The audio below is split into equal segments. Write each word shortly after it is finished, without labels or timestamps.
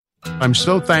I'm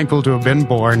so thankful to have been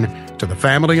born to the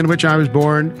family in which I was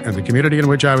born and the community in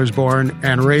which I was born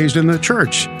and raised in the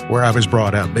church where I was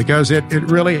brought up, because it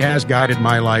really has guided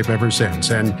my life ever since.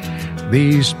 And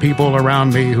these people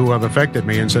around me who have affected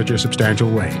me in such a substantial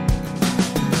way.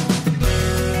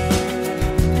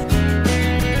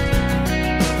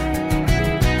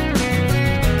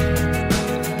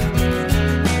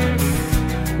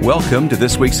 Welcome to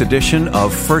this week's edition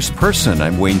of First Person.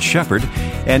 I'm Wayne Shepherd,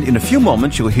 and in a few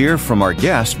moments you'll hear from our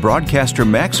guest, broadcaster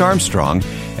Max Armstrong,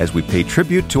 as we pay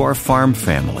tribute to our farm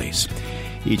families.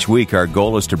 Each week our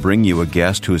goal is to bring you a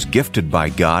guest who is gifted by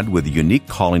God with a unique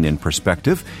calling and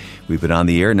perspective. We've been on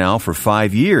the air now for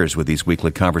 5 years with these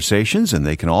weekly conversations, and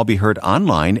they can all be heard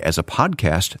online as a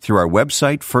podcast through our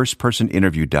website,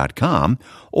 firstpersoninterview.com,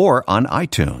 or on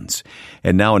iTunes.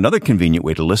 And now another convenient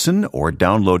way to listen or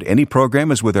download any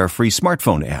program is with our free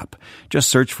smartphone app. Just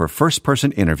search for First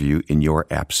Person Interview in your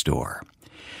app store.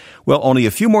 Well, only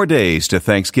a few more days to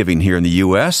Thanksgiving here in the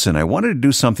U.S., and I wanted to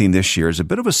do something this year as a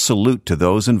bit of a salute to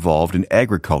those involved in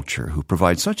agriculture who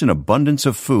provide such an abundance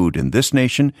of food in this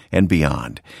nation and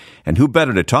beyond. And who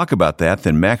better to talk about that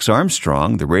than Max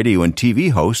Armstrong, the radio and TV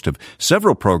host of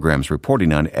several programs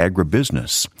reporting on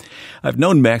agribusiness. I've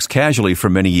known Max casually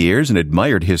for many years and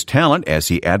admired his talent as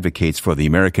he advocates for the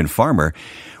American farmer.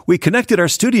 We connected our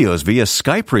studios via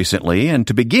Skype recently, and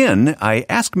to begin, I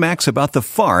asked Max about the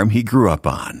farm he grew up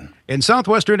on. In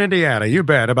southwestern Indiana, you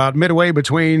bet, about midway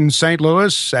between St.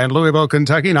 Louis and Louisville,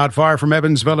 Kentucky, not far from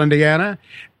Evansville, Indiana.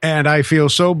 And I feel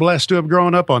so blessed to have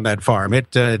grown up on that farm.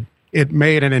 It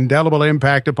made an indelible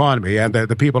impact upon me and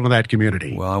the people in that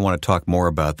community. Well, I want to talk more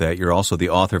about that. You're also the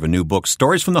author of a new book,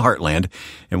 Stories from the Heartland,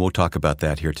 and we'll talk about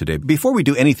that here today. Before we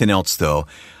do anything else, though,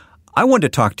 I wanted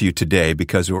to talk to you today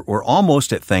because we're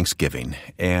almost at Thanksgiving,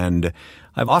 and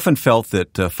I've often felt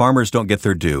that farmers don't get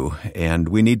their due, and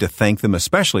we need to thank them,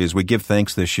 especially as we give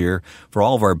thanks this year for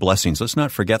all of our blessings. Let's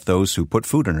not forget those who put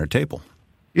food on our table.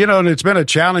 You know, and it's been a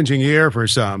challenging year for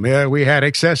some. We had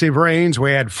excessive rains.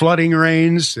 We had flooding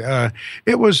rains.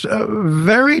 It was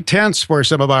very tense for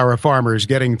some of our farmers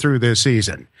getting through this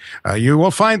season. You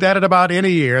will find that at about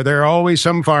any year. There are always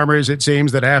some farmers, it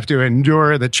seems, that have to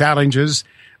endure the challenges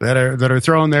that are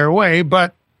thrown their way,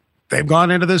 but they've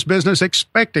gone into this business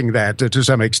expecting that to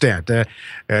some extent.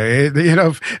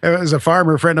 As a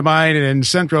farmer friend of mine in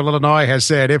central Illinois has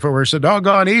said, if it were so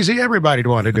doggone easy, everybody'd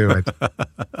want to do it.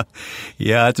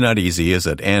 Yeah, it's not easy, is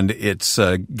it? And it's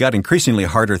got increasingly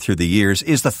harder through the years.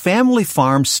 Is the family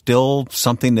farm still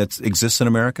something that exists in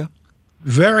America?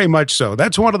 Very much so.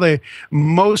 That's one of the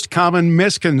most common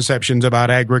misconceptions about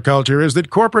agriculture, is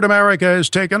that corporate America has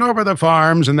taken over the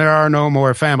farms and there are no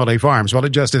more family farms. Well,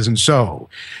 it just isn't so.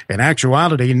 In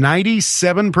actuality,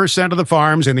 97% of the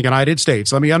farms in the United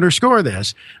States, let me underscore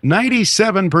this,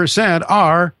 97%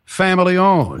 are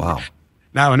family-owned. Wow.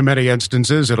 Now, in many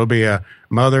instances, it'll be a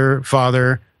mother,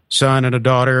 father, son, and a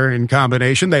daughter in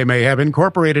combination. They may have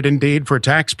incorporated, indeed, for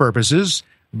tax purposes,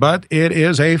 but it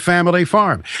is a family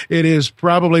farm. It is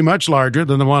probably much larger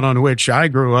than the one on which I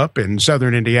grew up in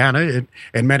southern Indiana. It,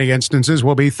 in many instances,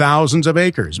 will be thousands of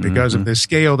acres because of the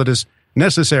scale that is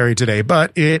necessary today,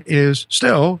 but it is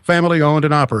still family-owned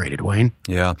and operated, Wayne.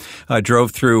 Yeah. I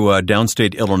drove through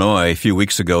downstate Illinois a few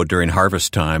weeks ago during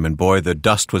harvest time, and boy, the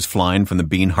dust was flying from the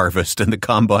bean harvest and the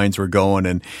combines were going,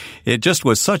 and it just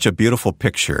was such a beautiful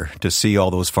picture to see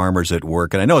all those farmers at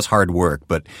work. And I know it's hard work,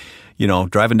 but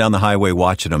driving down the highway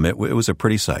watching them, it was a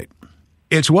pretty sight.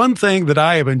 It's one thing that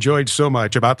I have enjoyed so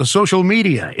much about the social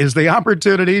media is the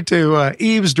opportunity to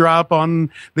eavesdrop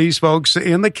on these folks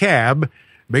in the cab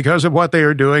because of what they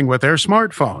are doing with their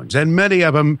smartphones. And many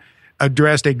of them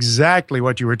addressed exactly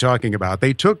what you were talking about.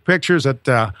 They took pictures at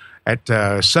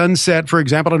sunset, for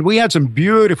example, and we had some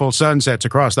beautiful sunsets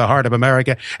across the heart of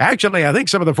America. Actually, I think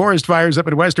some of the forest fires up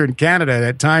in western Canada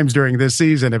at times during this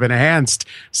season have enhanced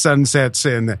sunsets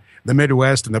in the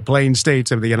Midwest and the plain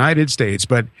states of the United States.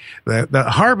 But the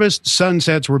harvest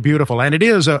sunsets were beautiful, and it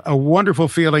is a wonderful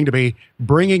feeling to be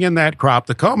bringing in that crop,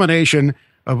 the culmination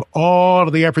of all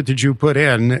of the effort that you put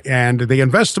in and the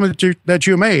investment that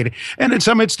you made. And in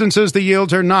some instances, the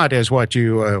yields are not as what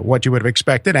you would have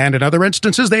expected, and in other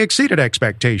instances, they exceeded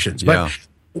expectations. Yeah.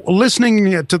 But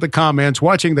listening to the comments,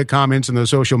 watching the comments in the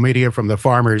social media from the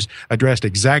farmers addressed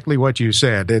exactly what you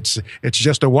said. It's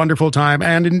just a wonderful time,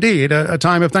 and indeed a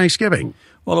time of Thanksgiving.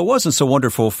 Well, it wasn't so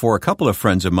wonderful for a couple of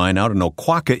friends of mine out in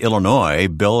Oquawka, Illinois.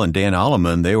 Bill and Dan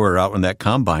Alleman, they were out in that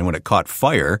combine when it caught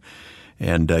fire.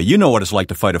 And you know what it's like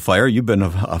to fight a fire. You've been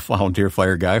a volunteer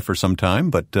fire guy for some time,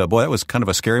 but boy, that was kind of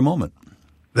a scary moment.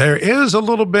 There is a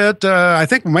little bit, I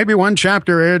think maybe one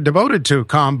chapter devoted to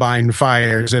combine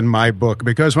fires in my book,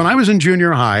 because when I was in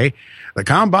junior high, the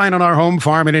combine on our home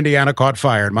farm in Indiana caught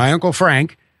fire. And my Uncle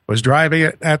Frank was driving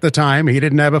it at the time. He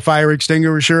didn't have a fire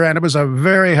extinguisher, and it was a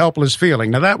very helpless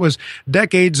feeling. Now, that was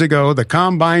decades ago. The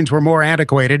combines were more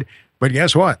antiquated, but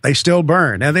guess what? They still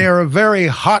burn, and they are a very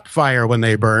hot fire when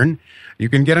they burn. You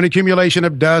can get an accumulation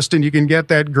of dust, and you can get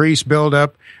that grease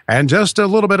buildup and just a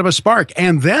little bit of a spark.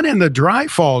 And then in the dry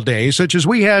fall days, such as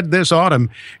we had this autumn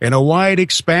in a wide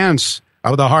expanse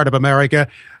of the heart of America,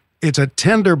 it's a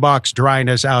tinderbox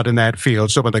dryness out in that field.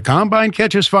 So when the combine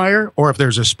catches fire, or if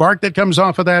there's a spark that comes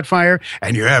off of that fire,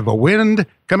 and you have a wind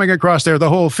coming across there, the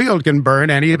whole field can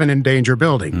burn and even endanger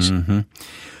buildings. Mm-hmm.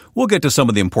 We'll get to some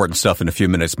of the important stuff in a few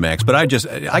minutes, Max, but I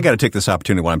got to take this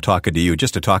opportunity when I'm talking to you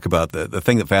just to talk about the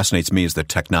thing that fascinates me is the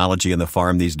technology in the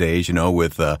farm these days,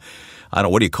 with, I don't know,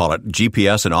 what do you call it,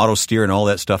 GPS and auto steer and all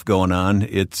that stuff going on.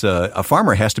 It's a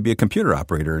farmer has to be a computer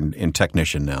operator and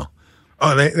technician now.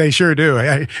 Oh, they sure do.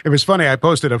 It was funny. I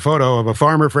posted a photo of a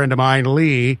farmer friend of mine,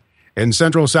 Lee, in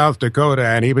central South Dakota,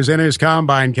 and he was in his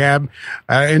combine cab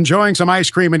enjoying some ice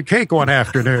cream and cake one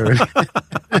afternoon.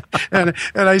 and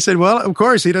I said, well, of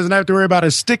course, he doesn't have to worry about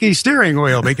a sticky steering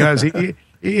wheel because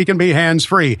he can be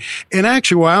hands-free. In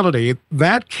actuality,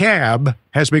 that cab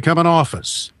has become an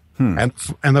office, and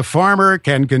the farmer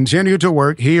can continue to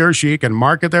work. He or she can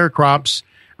market their crops.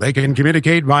 They can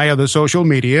communicate via the social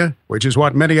media, which is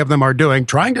what many of them are doing,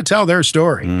 trying to tell their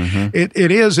story. Mm-hmm.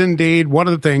 It is indeed one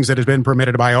of the things that has been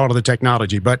permitted by all of the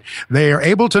technology, but they are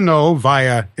able to know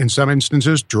via, in some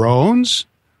instances, drones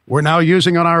we're now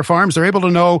using on our farms. They're able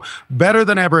to know better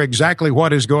than ever exactly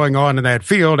what is going on in that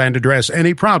field and address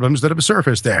any problems that have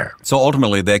surfaced there. So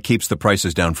ultimately, that keeps the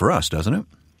prices down for us, doesn't it?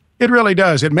 It really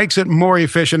does. It makes it more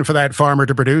efficient for that farmer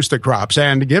to produce the crops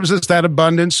and gives us that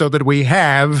abundance so that we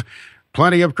have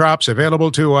plenty of crops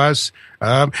available to us.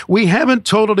 We haven't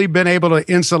totally been able to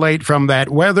insulate from that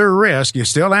weather risk. You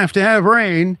still have to have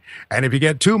rain, and if you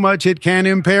get too much, it can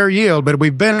impair yield. But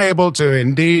we've been able to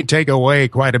indeed take away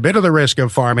quite a bit of the risk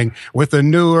of farming with the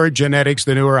newer genetics,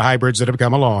 the newer hybrids that have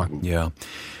come along. Yeah.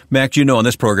 Mac, on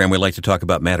this program, we like to talk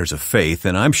about matters of faith,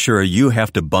 and I'm sure you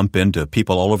have to bump into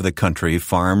people all over the country,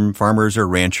 farmers or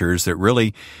ranchers that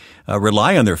really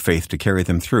rely on their faith to carry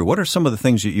them through. What are some of the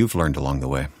things that you've learned along the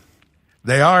way?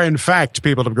 They are, in fact,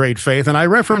 people of great faith, and I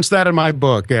reference that in my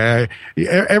book.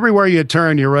 Everywhere you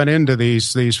turn, you run into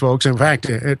these folks. In fact,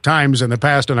 at times in the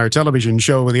past on our television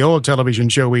show, with the old television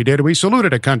show we did, we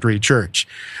saluted a country church,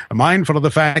 mindful of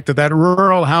the fact that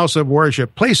rural house of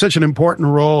worship plays such an important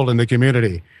role in the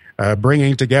community,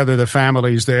 bringing together the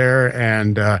families there.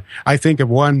 And I think of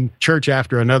one church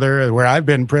after another where I've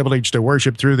been privileged to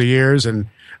worship through the years, and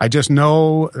I just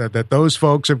know that those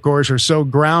folks, of course, are so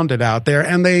grounded out there,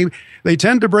 and they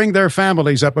tend to bring their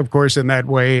families up, of course, in that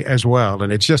way as well.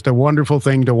 And it's just a wonderful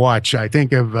thing to watch. I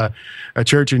think of a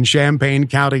church in Champaign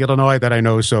County, Illinois, that I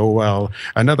know so well.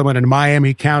 Another one in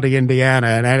Miami County, Indiana.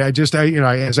 And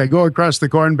as I go across the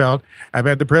Corn Belt, I've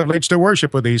had the privilege to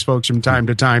worship with these folks from time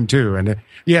to time, too. And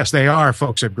yes, they are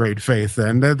folks of great faith,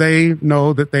 and they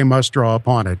know that they must draw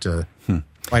upon it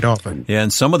quite often. Yeah,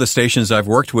 and some of the stations I've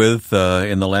worked with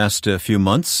in the last few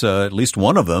months, at least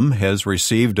one of them has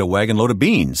received a wagon load of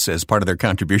beans as part of their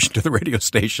contribution to the radio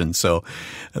station. So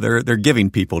they're giving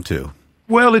people too.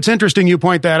 Well, it's interesting you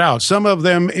point that out. Some of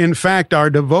them, in fact, are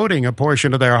devoting a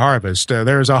portion of their harvest.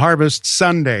 There's a Harvest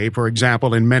Sunday, for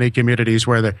example, in many communities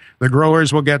where the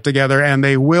growers will get together and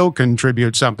they will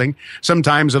contribute something.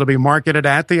 Sometimes it'll be marketed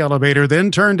at the elevator, then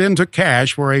turned into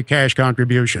cash for a cash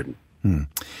contribution.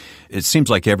 It seems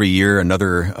like every year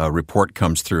another report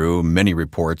comes through, many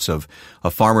reports of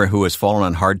a farmer who has fallen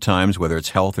on hard times, whether it's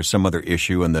health or some other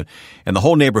issue, and the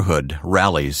whole neighborhood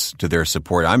rallies to their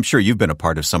support. I'm sure you've been a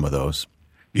part of some of those.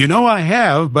 I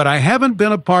have, but I haven't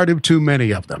been a part of too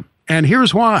many of them. And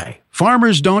here's why.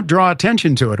 Farmers don't draw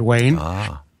attention to it, Wayne.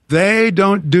 They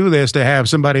don't do this to have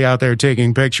somebody out there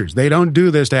taking pictures. They don't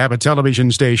do this to have a television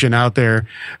station out there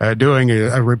doing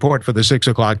a report for the 6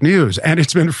 o'clock news. And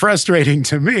it's been frustrating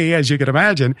to me, as you can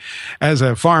imagine, as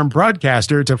a farm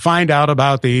broadcaster, to find out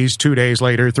about these 2 days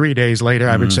later, 3 days later.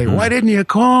 I would say, why didn't you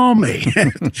call me?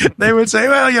 They would say,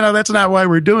 well, that's not why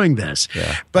we're doing this.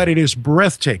 Yeah. But it is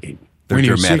breathtaking. They're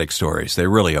dramatic stories. They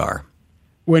really are.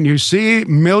 When you see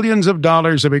millions of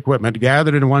dollars of equipment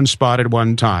gathered in one spot at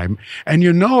one time, and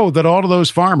you know that all of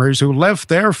those farmers who left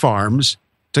their farms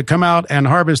to come out and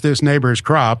harvest this neighbor's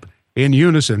crop in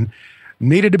unison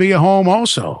needed to be home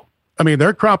also. I mean,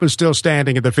 their crop is still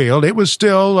standing in the field. It was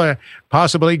still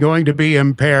possibly going to be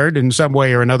impaired in some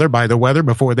way or another by the weather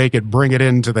before they could bring it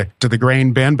into the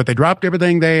grain bin. But they dropped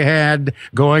everything they had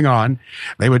going on.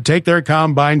 They would take their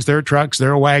combines, their trucks,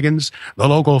 their wagons. The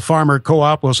local farmer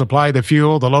co-op will supply the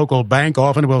fuel. The local bank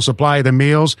often will supply the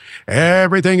meals.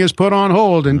 Everything is put on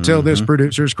hold until this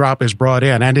producer's crop is brought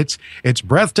in. And it's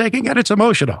breathtaking and it's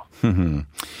emotional.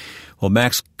 Well,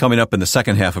 Max, coming up in the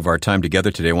second half of our time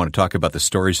together today, I want to talk about the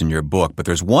stories in your book, but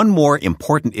there's one more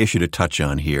important issue to touch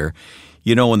on here.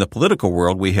 You know, in the political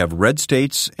world, we have red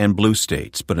states and blue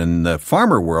states, but in the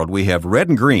farmer world, we have red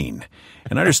and green.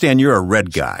 And I understand you're a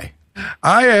red guy.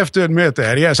 I have to admit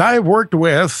that, yes. I've worked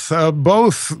with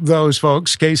both those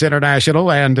folks, Case International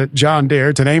and John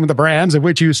Deere, to name the brands of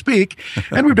which you speak.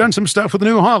 And we've done some stuff with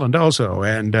New Holland also.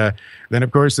 And then,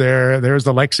 of course, there's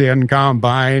the Lexion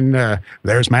Combine.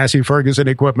 There's Massey Ferguson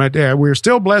equipment. We're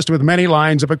still blessed with many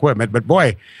lines of equipment. But,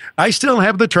 boy, I still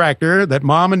have the tractor that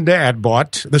Mom and Dad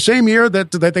bought the same year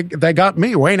that they got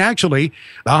me. Wayne, actually,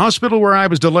 the hospital where I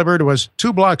was delivered was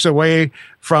 2 blocks away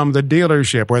from the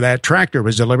dealership where that tractor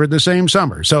was delivered the same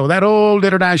summer. So that old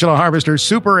International Harvester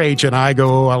Super H and I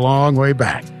go a long way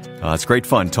back. It's great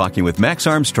fun talking with Max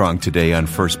Armstrong today on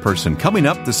First Person. Coming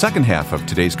up, the second half of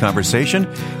today's conversation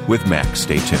with Max.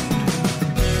 Stay tuned.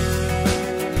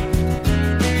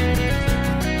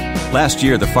 Last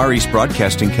year, the Far East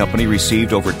Broadcasting Company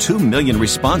received over 2 million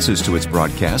responses to its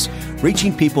broadcasts,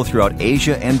 reaching people throughout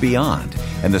Asia and beyond.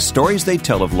 And the stories they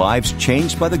tell of lives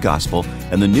changed by the gospel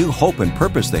and the new hope and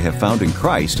purpose they have found in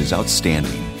Christ is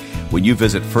outstanding. When you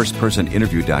visit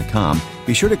firstpersoninterview.com,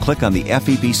 be sure to click on the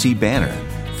FEBC banner.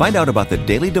 Find out about the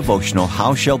daily devotional,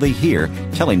 How Shall They Hear?,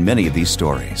 telling many of these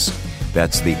stories.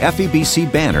 That's the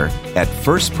FEBC banner at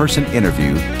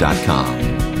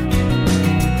firstpersoninterview.com.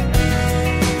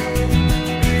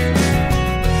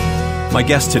 My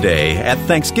guest today at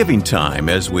Thanksgiving time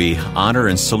as we honor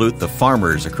and salute the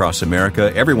farmers across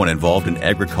America, everyone involved in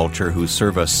agriculture who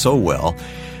serve us so well.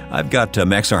 I've got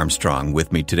Max Armstrong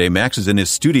with me today. Max is in his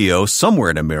studio somewhere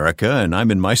in America, and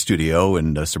I'm in my studio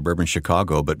in suburban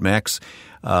Chicago. But Max,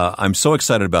 I'm so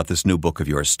excited about this new book of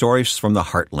yours, Stories from the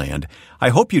Heartland. I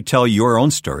hope you tell your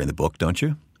own story in the book, don't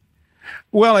you?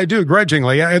 Well, I do,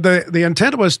 grudgingly. The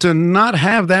intent was to not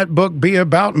have that book be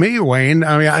about me, Wayne.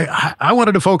 I mean, I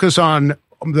wanted to focus on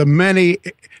the many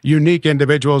unique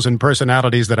individuals and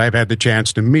personalities that I've had the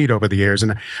chance to meet over the years.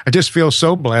 And I just feel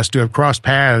so blessed to have crossed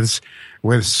paths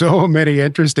with so many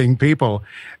interesting people,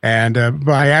 and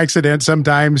by accident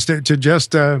sometimes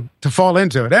to fall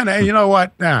into it. And you know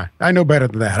what? I know better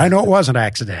than that. I know it was an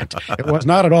accident. It was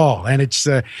not at all. And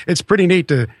it's pretty neat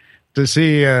to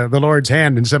see the Lord's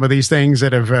hand in some of these things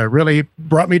that have really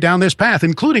brought me down this path,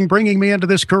 including bringing me into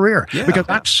this career. Yeah. Because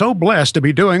I'm so blessed to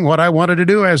be doing what I wanted to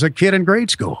do as a kid in grade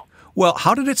school. Well,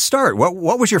 how did it start?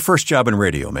 What was your first job in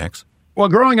radio, Max? Well,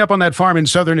 growing up on that farm in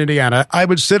southern Indiana, I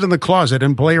would sit in the closet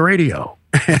and play radio.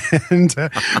 And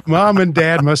Mom and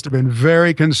Dad must have been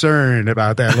very concerned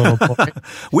about that little boy.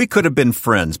 We could have been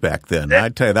friends back then. I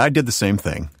tell you, I did the same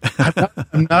thing.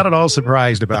 I'm not at all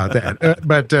surprised about that.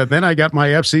 But then I got my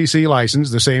FCC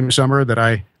license the same summer that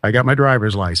I got my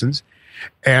driver's license.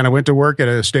 And I went to work at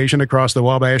a station across the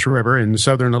Wabash River in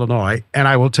southern Illinois. And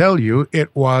I will tell you,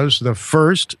 it was the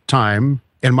first time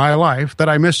in my life that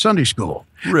I missed Sunday school.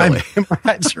 Really?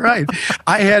 That's right.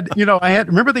 I had,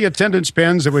 remember the attendance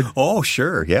pins that would... Oh,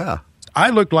 sure, yeah.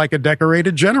 I looked like a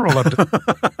decorated general up to...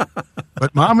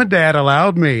 But Mom and Dad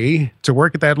allowed me to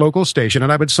work at that local station,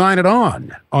 and I would sign it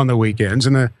on the weekends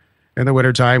in the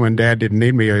wintertime when Dad didn't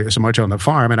need me so much on the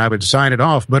farm, and I would sign it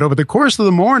off. But over the course of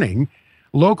the morning,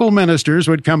 local ministers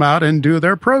would come out and do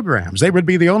their programs. They would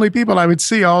be the only people I would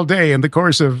see all day in the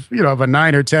course of a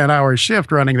 9 or 10 hour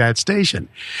shift running that station.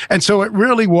 And so it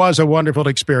really was a wonderful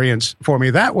experience for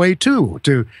me that way too,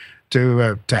 to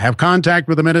have contact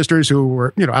with the ministers who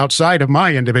were, outside of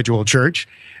my individual church,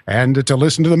 and to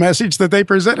listen to the message that they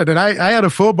presented. And I had a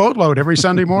full boatload every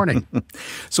Sunday morning.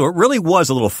 So it really was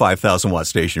a little 5,000-watt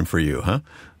station for you, huh?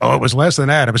 Oh, it was less than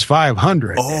that. It was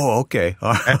 500. Oh, okay.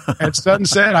 At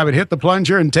sunset, I would hit the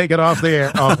plunger and take it off the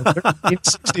air,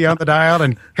 1360 on the dial,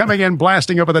 and coming in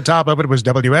blasting over the top of it was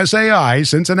WSAI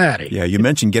Cincinnati. Yeah, you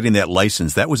mentioned getting that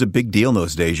license. That was a big deal in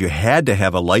those days. You had to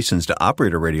have a license to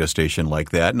operate a radio station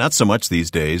like that. Not so much these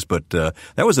days, but that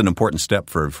was an important step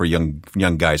for young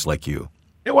guys like you.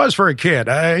 It was for a kid.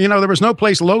 There was no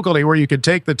place locally where you could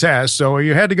take the test, so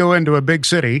you had to go into a big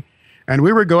city. And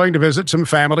we were going to visit some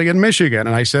family in Michigan.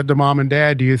 And I said to Mom and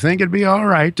Dad, do you think it'd be all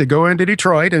right to go into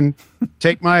Detroit and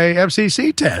take my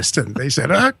FCC test? And they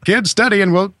said, kids study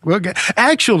and we'll get.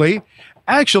 Actually,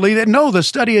 Actually, no,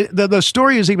 the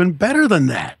story is even better than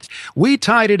that. We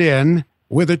tied it in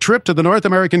with a trip to the North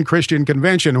American Christian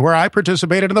Convention where I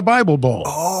participated in the Bible Bowl.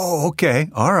 Oh, okay.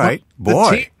 All right.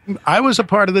 Boy. I was a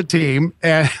part of the team,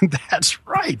 and that's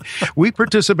right. We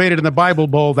participated in the Bible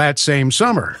Bowl that same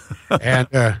summer.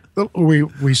 And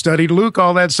we studied Luke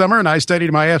all that summer, and I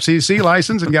studied my FCC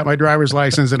license and got my driver's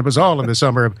license, and it was all in the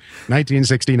summer of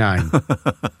 1969.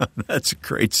 That's a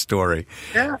great story.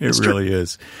 Yeah, it really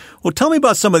is. Well, tell me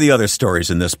about some of the other stories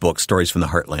in this book, Stories from the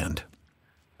Heartland.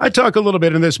 I talk a little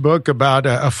bit in this book about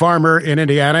a farmer in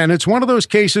Indiana, and it's one of those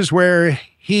cases where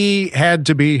he had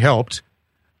to be helped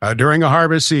during a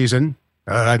harvest season.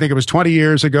 I think it was 20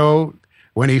 years ago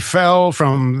when he fell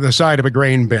from the side of a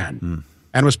grain bin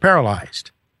and was paralyzed.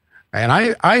 And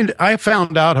I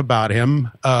found out about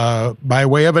him by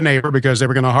way of a neighbor because they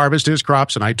were going to harvest his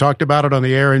crops, and I talked about it on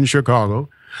the air in Chicago.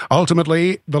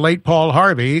 Ultimately, the late Paul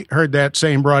Harvey heard that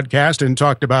same broadcast and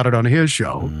talked about it on his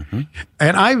show. Mm-hmm.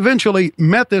 And I eventually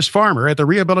met this farmer at the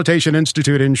Rehabilitation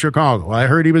Institute in Chicago. I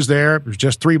heard he was there. It was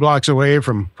just 3 blocks away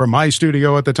from my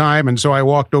studio at the time, and so I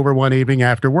walked over one evening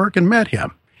after work and met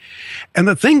him. And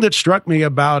the thing that struck me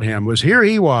about him was here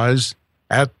he was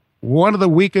at one of the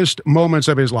weakest moments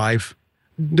of his life,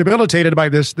 debilitated by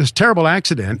this terrible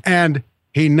accident, and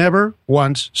he never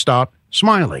once stopped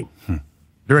smiling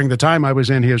during the time I was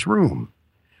in his room.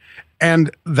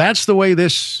 And that's the way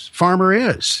this farmer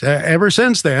is. Ever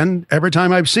since then, every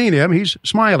time I've seen him, he's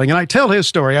smiling. And I tell his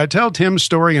story. I tell Tim's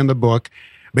story in the book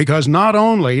because not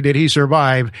only did he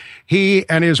survive, he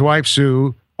and his wife,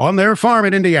 Sue, on their farm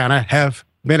in Indiana, have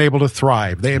been able to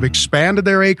thrive. They have expanded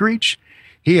their acreage.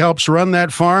 He helps run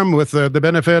that farm with the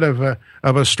benefit of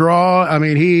a straw. I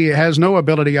mean, he has no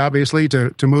ability, obviously,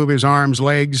 to move his arms,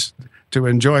 legs, to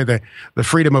enjoy the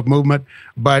freedom of movement,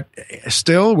 but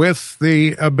still with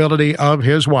the ability of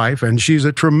his wife, and she's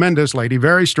a tremendous lady,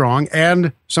 very strong,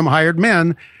 and some hired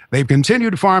men. They've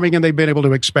continued farming, and they've been able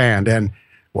to expand. And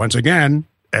once again,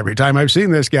 every time I've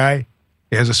seen this guy,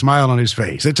 he has a smile on his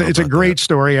face. It's a great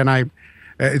story, and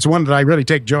it's one that I really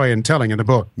take joy in telling in the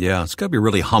book. Yeah, it's got to be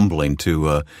really humbling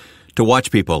to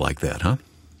watch people like that, huh?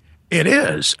 It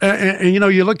is. And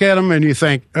you look at them and you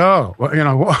think, oh,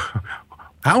 well,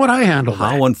 how would I handle that?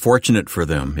 How unfortunate for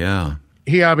them, yeah.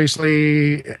 He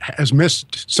obviously has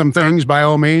missed some things by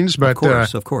all means, but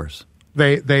of course.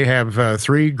 They have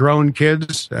 3 grown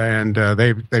kids, and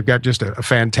they've got just a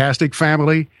fantastic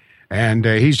family, and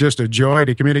he's just a joy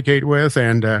to communicate with.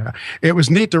 And it was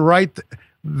neat to write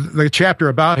the chapter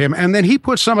about him, and then he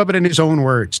put some of it in his own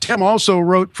words. Tim also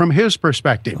wrote from his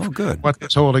perspective. Oh, good. What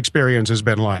this whole experience has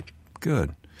been like.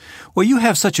 Good. Well, you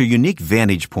have such a unique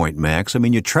vantage point, Max. I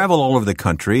mean, you travel all over the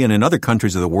country and in other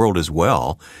countries of the world as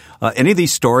well. Any of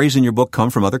these stories in your book come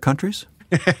from other countries?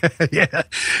 Yeah,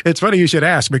 it's funny you should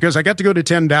ask because I got to go to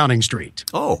 10 Downing Street.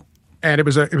 Oh. And it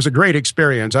was a great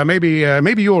experience.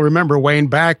 Maybe you'll remember, Wayne,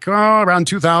 back around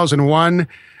 2001,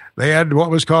 they had what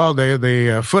was called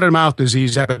the foot and mouth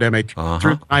disease epidemic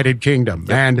through the United Kingdom.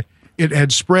 Yep. And it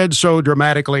had spread so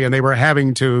dramatically, and they were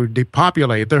having to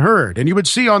depopulate the herd. And you would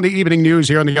see on the evening news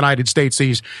here in the United States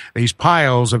these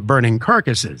piles of burning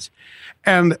carcasses.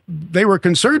 And they were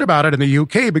concerned about it in the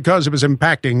UK because it was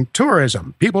impacting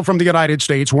tourism. People from the United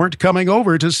States weren't coming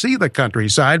over to see the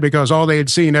countryside because all they had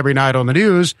seen every night on the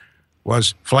news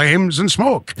was flames and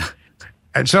smoke.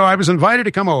 And so I was invited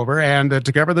to come over and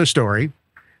to cover the story.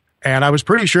 And I was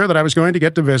pretty sure that I was going to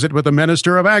get to visit with the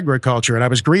Minister of Agriculture. And I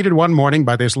was greeted one morning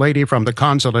by this lady from the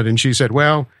consulate, and she said,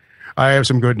 well, I have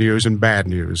some good news and bad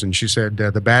news. And she said,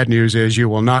 the bad news is you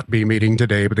will not be meeting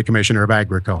today with the Commissioner of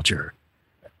Agriculture.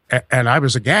 And I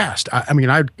was aghast.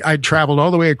 I'd traveled all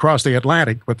the way across the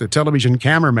Atlantic with the television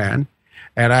cameraman,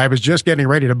 and I was just getting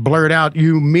ready to blurt out,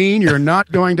 you mean you're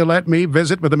not going to let me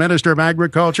visit with the Minister of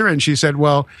Agriculture? And she said,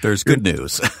 well... There's good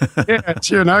news. Yes,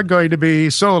 you're not going to be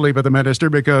solely with the minister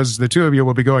because the 2 of you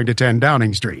will be going to 10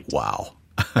 Downing Street. Wow.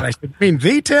 And I said, you mean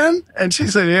the 10? And she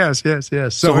said, yes.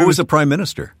 So who was the prime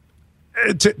minister?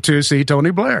 To see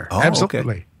Tony Blair. Oh,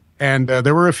 absolutely. Okay. And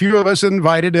there were a few of us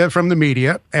invited from the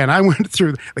media, and I went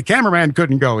through... The cameraman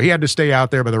couldn't go. He had to stay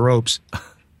out there by the ropes.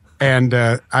 And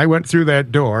I went through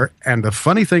that door, and the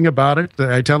funny thing about it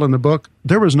that I tell in the book,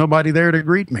 there was nobody there to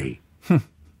greet me.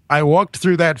 I walked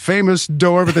through that famous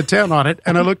door with the 10 on it,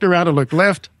 and I looked around and looked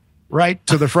left, right,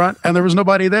 to the front, and there was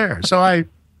nobody there. So I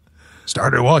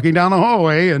started walking down the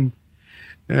hallway, and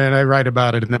I write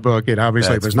about it in the book. It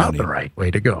obviously was not the right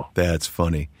way to go. That's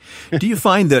funny. Do you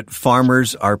find that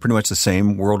farmers are pretty much the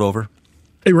same world over?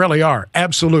 They really are,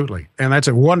 absolutely. And that's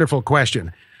a wonderful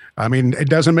question. I mean, it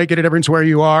doesn't make any difference where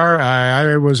you are.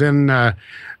 I was in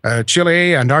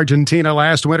Chile and Argentina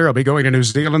last winter. I'll be going to New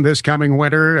Zealand this coming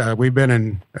winter. We've been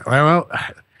in,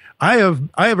 I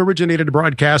have originated a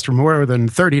broadcast from more than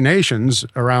 30 nations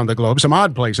around the globe, some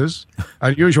odd places,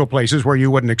 unusual places where you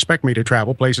wouldn't expect me to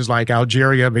travel, places like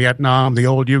Algeria, Vietnam, the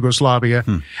old Yugoslavia.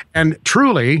 And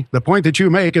truly, the point that you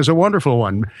make is a wonderful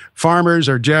one. Farmers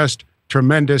are just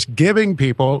tremendous, giving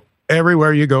people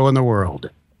everywhere you go in the world.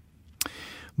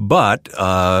 But,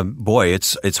 boy,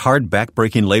 it's hard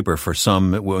backbreaking labor for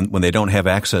some when they don't have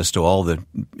access to all the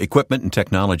equipment and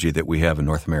technology that we have in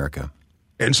North America.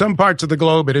 In some parts of the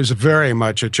globe, it is very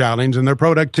much a challenge, and their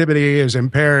productivity is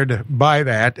impaired by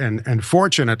that. And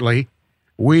fortunately,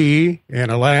 we,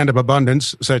 in a land of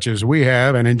abundance such as we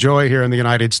have and enjoy here in the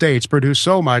United States, produce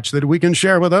so much that we can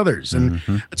share with others. And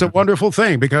it's a wonderful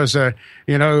thing because, it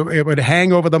would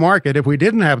hang over the market if we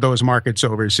didn't have those markets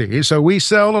overseas. So we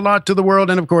sell a lot to the world.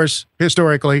 And, of course,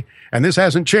 historically, and this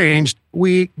hasn't changed,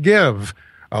 we give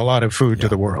a lot of food to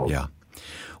the world. Yeah.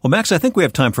 Well, Max, I think we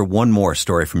have time for one more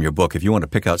story from your book. If you want to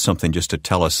pick out something just to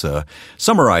tell us,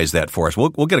 summarize that for us. We'll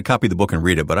get a copy of the book and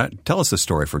read it, but tell us the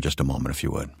story for just a moment, if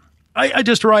you would. I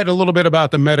just write a little bit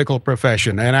about the medical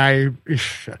profession, and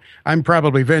I'm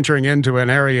probably venturing into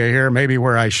an area here maybe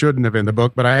where I shouldn't have in the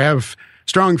book, but I have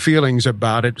strong feelings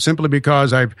about it simply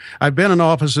because I've been in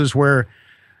offices where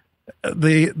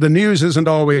the news isn't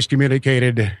always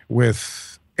communicated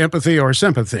with empathy or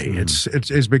sympathy.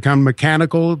 It's become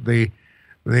mechanical. The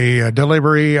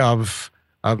delivery of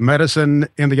medicine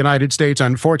in the United States,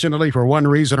 unfortunately, for one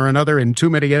reason or another, in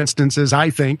too many instances, I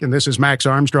think, and this is Max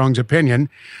Armstrong's opinion,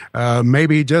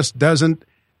 maybe just doesn't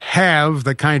have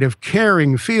the kind of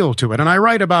caring feel to it. And I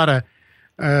write about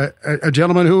a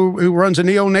gentleman who runs a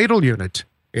neonatal unit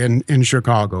in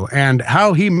Chicago and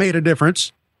how he made a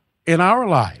difference in our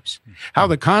lives, how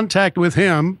the contact with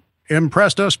him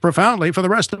impressed us profoundly for the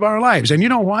rest of our lives. And you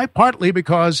know why? Partly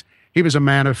because he was a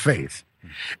man of faith.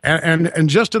 And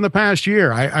just in the past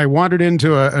year, I wandered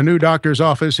into a new doctor's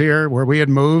office here where we had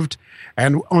moved.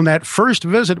 And on that first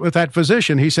visit with that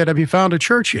physician, he said, "Have you found a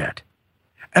church yet?"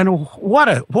 And what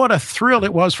a thrill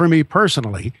it was for me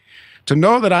personally to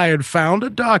know that I had found a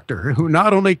doctor who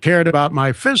not only cared about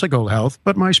my physical health,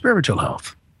 but my spiritual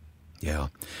health. Yeah.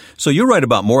 So you write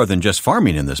about more than just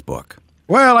farming in this book.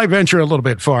 Well, I venture a little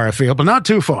bit far afield, but not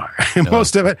too far. No.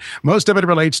 Most of it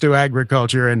relates to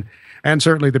agriculture and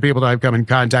certainly the people that I've come in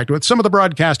contact with. Some of the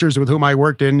broadcasters with whom I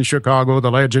worked in Chicago,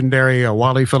 the legendary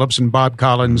Wally Phillips and Bob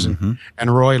Collins and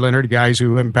Roy Leonard, guys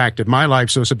who impacted my life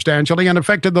so substantially and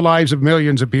affected the lives of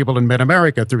millions of people in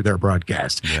mid-America through their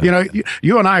broadcasts. Yeah.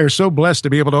 You and I are so blessed to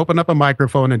be able to open up a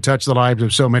microphone and touch the lives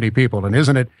of so many people. And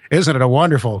isn't it a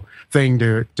wonderful thing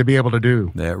to be able to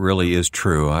do? That really is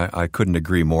true. I couldn't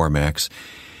agree more, Max.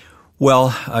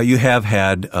 Well, you have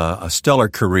had a stellar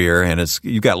career, and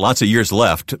you've got lots of years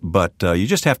left, but you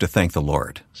just have to thank the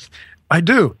Lord. I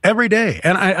do, every day.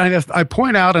 And I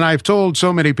point out, and I've told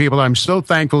so many people, I'm so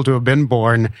thankful to have been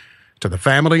born to the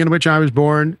family in which I was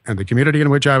born and the community in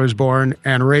which I was born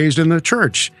and raised in the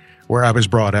church where I was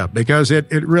brought up, because it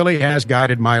really has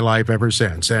guided my life ever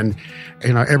since. And,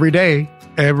 every day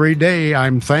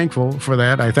I'm thankful for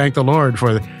that. I thank the Lord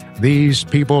for these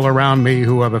people around me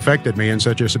who have affected me in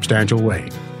such a substantial way.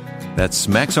 That's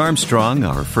Max Armstrong,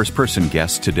 our first-person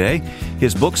guest today.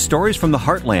 His book, Stories from the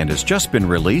Heartland, has just been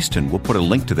released, and we'll put a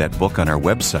link to that book on our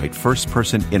website,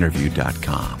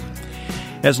 firstpersoninterview.com.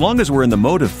 As long as we're in the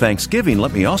mode of Thanksgiving,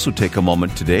 let me also take a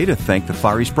moment today to thank the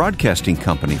Far East Broadcasting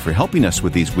Company for helping us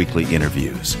with these weekly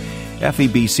interviews.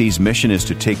 FEBC's mission is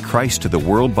to take Christ to the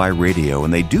world by radio,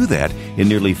 and they do that in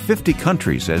nearly 50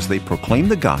 countries as they proclaim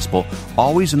the gospel,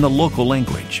 always in the local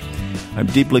language. I'm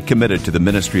deeply committed to the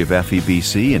ministry of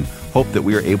FEBC and hope that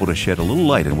we are able to shed a little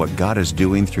light on what God is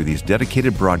doing through these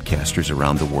dedicated broadcasters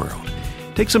around the world.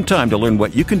 Take some time to learn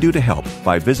what you can do to help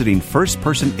by visiting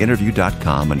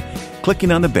firstpersoninterview.com and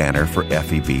clicking on the banner for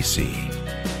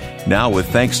FEBC. Now, with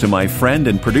thanks to my friend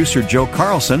and producer Joe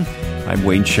Carlson, I'm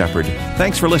Wayne Shepherd.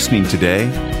 Thanks for listening today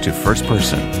to First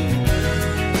Person.